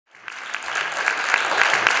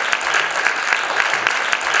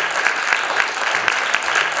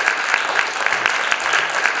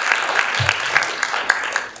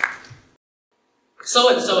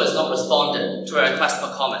So-and-so has not responded to a request for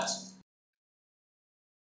comment.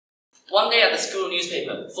 One day at the school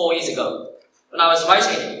newspaper 4 years ago, when I was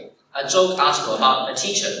writing a joke article about a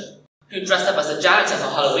teacher who dressed up as a janitor for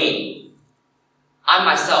Halloween, I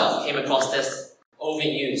myself came across this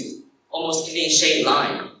overused, almost cliched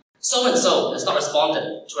line. So-and-so has not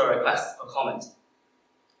responded to a request for comment.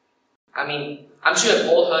 I mean, I'm sure you've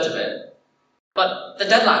all heard of it, but the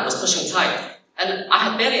deadline was pushing tight, and I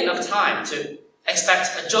had barely enough time to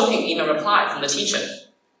expect a joking email reply from the teacher.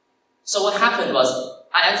 So what happened was,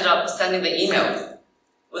 I ended up sending the email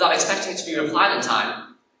without expecting to be replied in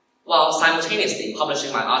time, while simultaneously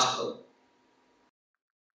publishing my article.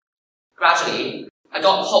 Gradually, I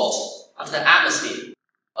got hooked onto the atmosphere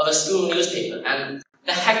of a school newspaper and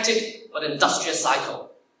the hectic but industrious cycle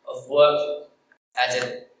of work,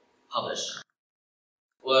 edit, publish.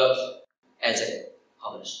 Work, edit,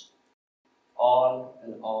 publish. On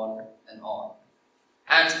and on and on.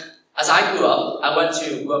 And as I grew up, I went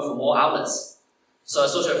to work for more outlets. So I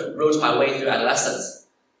sort of wrote my way through adolescence.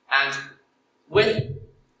 And with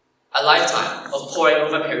a lifetime of poring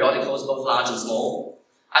over periodicals, both large and small,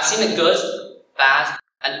 I've seen the good, bad,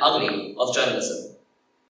 and ugly of journalism.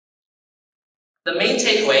 The main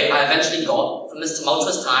takeaway I eventually got from this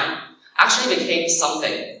tumultuous time actually became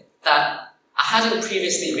something that I hadn't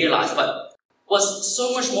previously realized, but was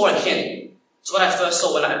so much more akin to what I first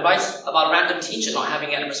saw when I write about a random teacher not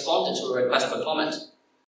having yet responded to a request for comment.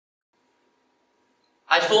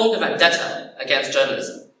 I formed a vendetta against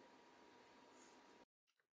journalism.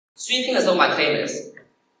 Sweeping as though my claim is,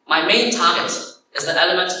 my main target is the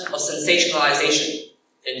element of sensationalization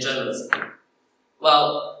in journalism.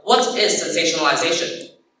 Well, what is sensationalization?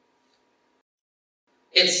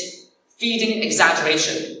 It's feeding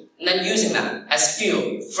exaggeration and then using that as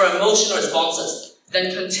fuel for emotional responses,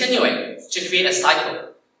 then continuing to create a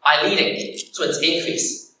cycle by leading to its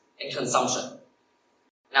increase in consumption.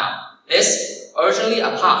 Now, this, originally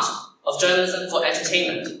a part of journalism for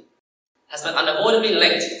entertainment, has been unavoidably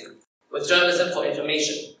linked with journalism for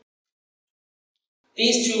information.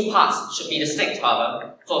 These two parts should be distinct,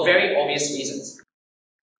 however, for very obvious reasons.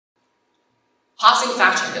 Passing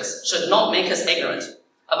fact checkers should not make us ignorant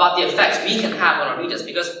about the effect we can have on our readers,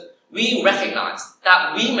 because we recognize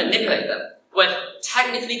that we manipulate them with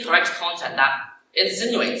technically correct content that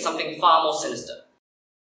insinuates something far more sinister.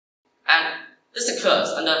 And this occurs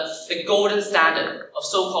under the golden standard of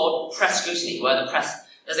so-called press scrutiny, where the press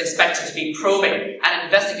is expected to be probing and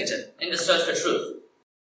investigative in the search for truth.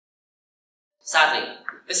 Sadly,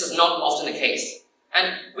 this is not often the case,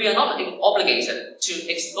 and we are not obligated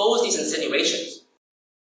to expose these insinuations.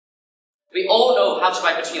 We all know how to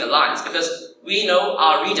write between the lines because we know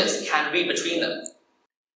our readers can read between them.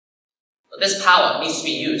 But this power needs to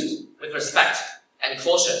be used with respect and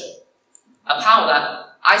caution, a power that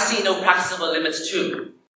I see no practicable limits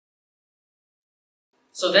to.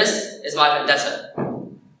 So this is my vendetta.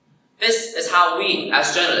 This is how we,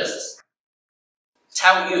 as journalists,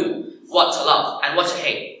 tell you what to love and what to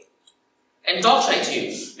hate, indoctrinate to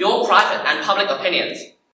you your private and public opinions,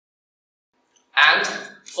 and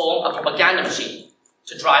form a propaganda machine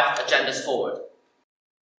to drive agendas forward.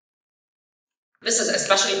 This is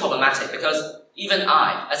especially problematic because even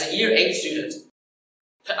I, as a Year 8 student,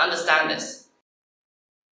 can understand this.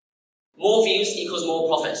 More views equals more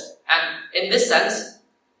profit, and in this sense,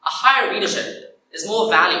 a higher readership is more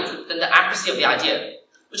valued than the accuracy of the idea,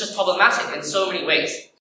 which is problematic in so many ways.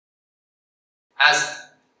 As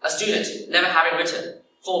a student, never having written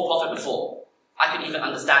for profit before, I could even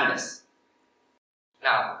understand this.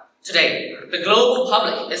 Now, today, the global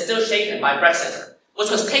public is still shaken by Brexit, which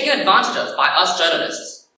was taken advantage of by us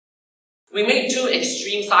journalists. We made two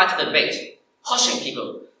extreme sides of the debate, pushing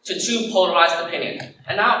people to two polarized opinions.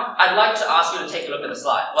 And now, I'd like to ask you to take a look at the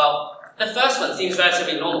slide. Well, the first one seems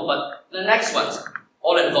relatively normal, but the next ones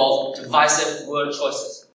all involve divisive word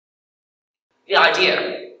choices. The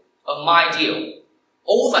idea of my deal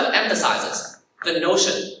overemphasizes the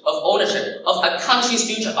notion of ownership of a country's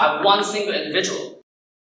future by one single individual.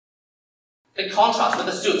 The contrast with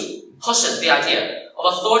the suit pushes the idea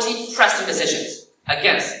of authority pressing decisions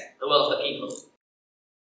against the will of the people.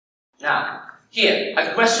 Now, here,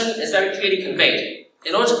 aggression is very clearly conveyed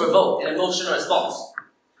in order to provoke an emotional response.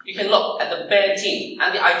 You can look at the bare teeth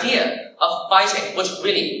and the idea of fighting, which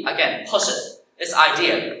really, again, pushes this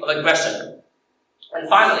idea of aggression. And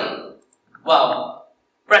finally, well,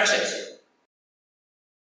 Brexit.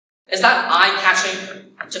 Is that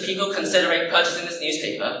eye-catching to people considering purchasing this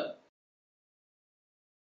newspaper?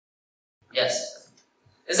 Yes.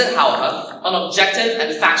 Is it, however, an objective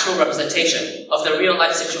and factual representation of the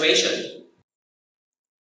real-life situation?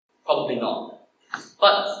 Probably not.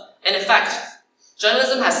 But in effect,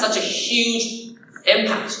 journalism has such a huge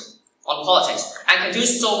impact on politics and can do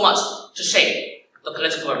so much to shape the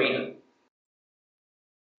political arena.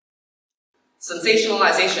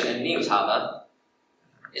 Sensationalization in news, however,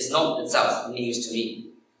 is not itself news to me.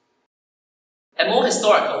 A more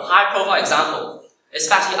historical, high-profile example is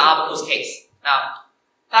Fatih Arbuckle's case. Now,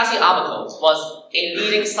 Fatih Arbuckle was a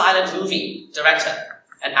leading silent movie director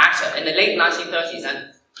and actor in the late 1930s,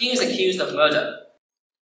 and he was accused of murder.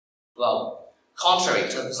 Well, contrary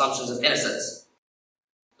to the presumptions of innocence,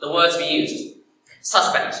 the words we used,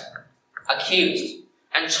 suspect, accused,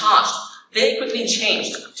 and charged, very quickly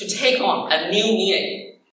changed to take on a new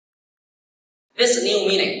meaning. This new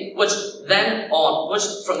meaning, which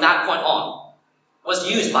from that point on, was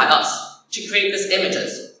used by us to create these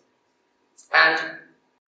images. And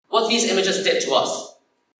what these images did to us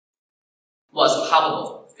was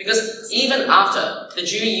palpable. Because even after the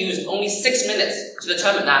jury used only 6 minutes to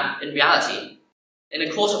determine that, in reality, in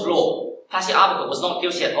a court of law, Fatih Arbuckle was not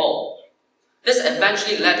guilty at all. This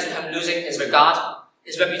eventually led to him losing his regard,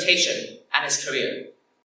 his reputation, and his career.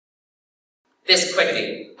 This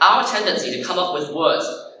quickly, our tendency to come up with words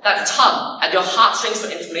that tug at your heartstrings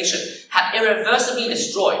for information had irreversibly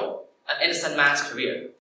destroyed an innocent man's career.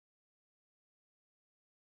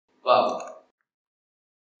 Well,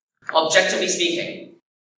 objectively speaking,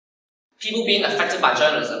 people being affected by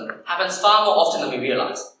journalism happens far more often than we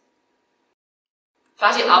realize.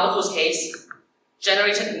 Fatih Arbuckle's case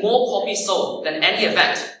generated more copies sold than any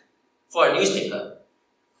event for a newspaper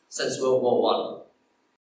since World War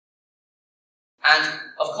I. And,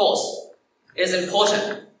 of course, it is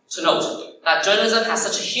important to note that journalism has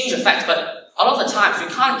such a huge effect, but a lot of the times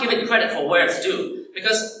we can't give it credit for where it's due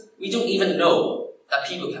because we don't even know that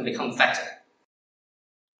people can become affected.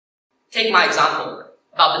 Take my example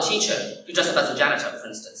about the teacher who dressed up as a janitor, for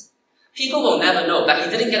instance. People will never know that he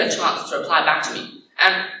didn't get a chance to reply back to me,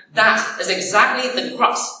 and that is exactly the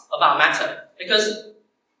crux of our matter, because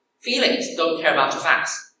feelings don't care about your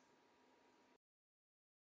facts.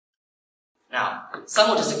 Now, some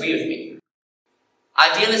will disagree with me.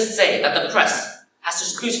 Idealists say that the press has to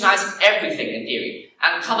scrutinize everything in theory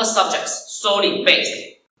and cover subjects solely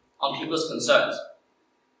based on people's concerns.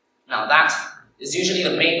 Now that is usually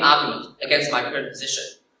the main argument against my current position.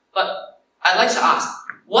 But I'd like to ask,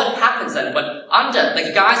 what happens then when, under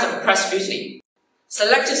the guise of press scrutiny,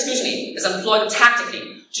 selective scrutiny is employed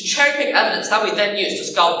tactically to cherry-pick evidence that we then use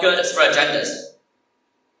to sculpt verdicts for agendas?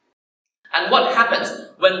 And what happens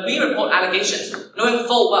when we report allegations, knowing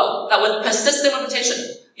full well that with persistent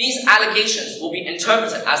repetition, these allegations will be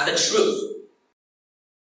interpreted as the truth?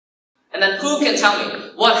 And then who can tell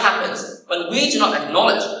me what happens when we do not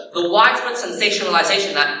acknowledge the widespread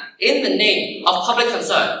sensationalization that, in the name of public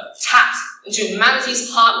concern, taps into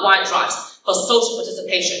humanity's hardwired drives for social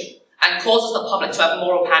participation and causes the public to have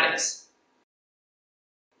moral panics?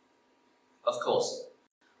 Of course,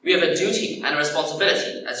 we have a duty and a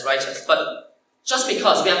responsibility as writers, but just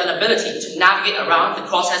because we have an ability to navigate around the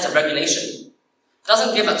crosshairs of regulation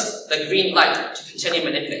doesn't give us the green light to continue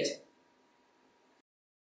manipulating.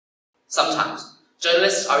 Sometimes,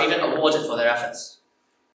 journalists are even awarded for their efforts.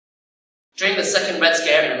 During the second Red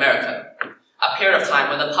Scare in America, a period of time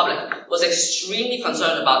when the public was extremely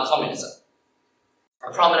concerned about communism,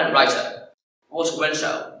 a prominent writer, Walter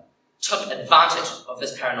Winchell, took advantage of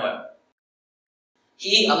this paranoia.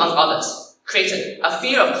 He, among others, created a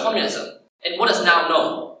fear of communism in what is now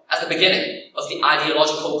known as the beginning of the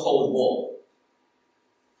ideological Cold War.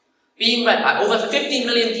 Being read by over 50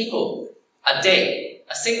 million people a day,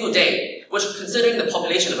 a single day, which, considering the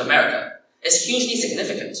population of America, is hugely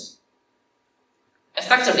significant.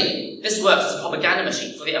 Effectively, this worked as a propaganda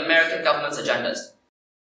machine for the American government's agendas,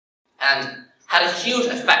 and had a huge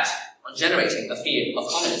effect on generating a fear of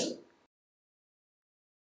communism.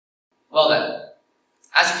 Well then,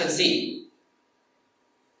 as you can see,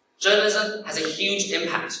 journalism has a huge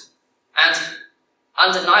impact, and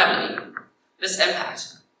undeniably, this impact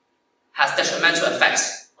has detrimental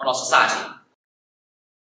effects on our society.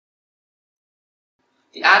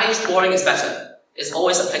 The adage boring is better is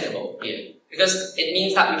always applicable here, because it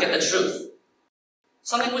means that we get the truth,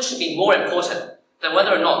 something which should be more important than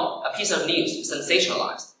whether or not a piece of news is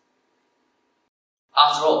sensationalized.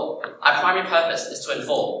 After all, our primary purpose is to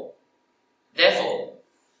inform. Therefore,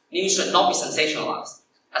 news should not be sensationalized,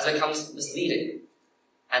 as it becomes misleading,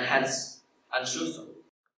 and hence untruthful.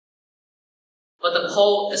 But the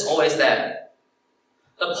pull is always there.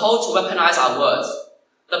 The pull to weaponize our words.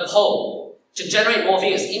 The pull to generate more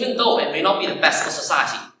views, even though it may not be the best for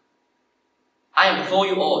society. I implore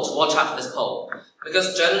you all to watch out for this pull,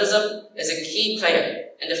 because journalism is a key player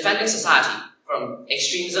in defending society from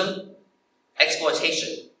extremism,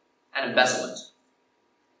 exploitation, and embezzlement.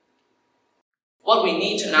 What we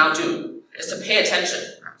need to now do is to pay attention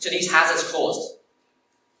to these hazards caused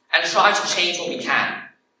and try to change what we can.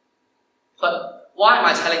 But why am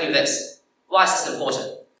I telling you this? Why is this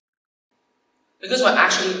important? Because we're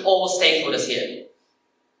actually all stakeholders here.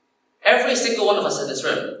 Every single one of us in this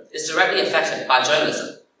room is directly affected by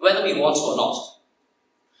journalism, whether we want to or not.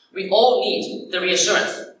 We all need the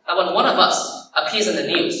reassurance that when one of us appears in the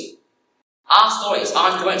news, our stories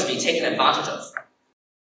aren't going to be taken advantage of.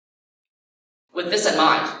 With this in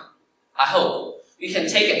mind, I hope we can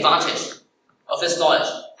take advantage of this knowledge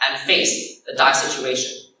and face the dire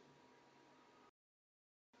situation.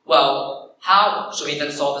 Well, how should we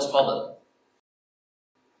then solve this problem?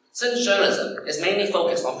 Since journalism is mainly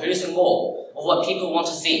focused on producing more of what people want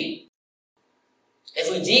to see,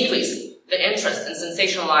 if we decrease the interest in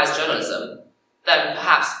sensationalized journalism, then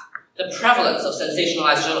perhaps the prevalence of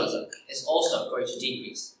sensationalized journalism is also going to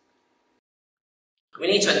decrease. We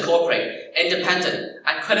need to incorporate independent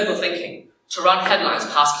and critical thinking to run headlines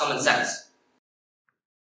past common sense.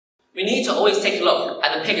 We need to always take a look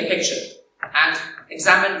at the bigger picture and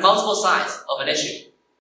examine multiple sides of an issue.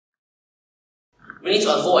 We need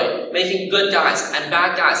to avoid making good guys and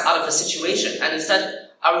bad guys out of a situation and instead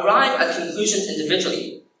arrive at conclusions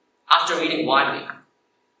individually after reading widely.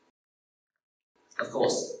 Of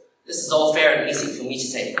course, this is all fair and easy for me to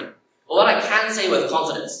say, but what I can say with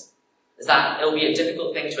confidence is that it will be a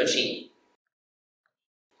difficult thing to achieve.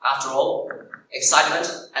 After all, excitement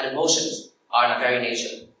and emotions are in our very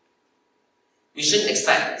nature. We shouldn't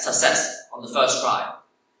expect success on the first try.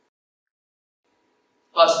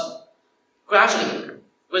 But gradually,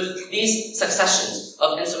 with these successions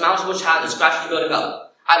of insurmountable challenges gradually building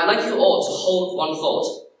up, I'd like you all to hold one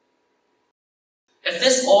thought. If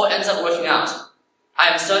this all ends up working out, I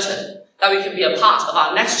am certain that we can be a part of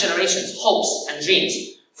our next generation's hopes and dreams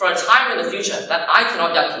for a time in the future that I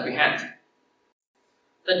cannot yet comprehend.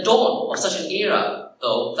 The dawn of such an era,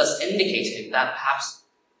 though, thus indicated that perhaps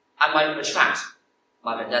I might retract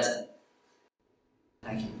my vendetta.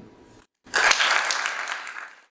 Thank you.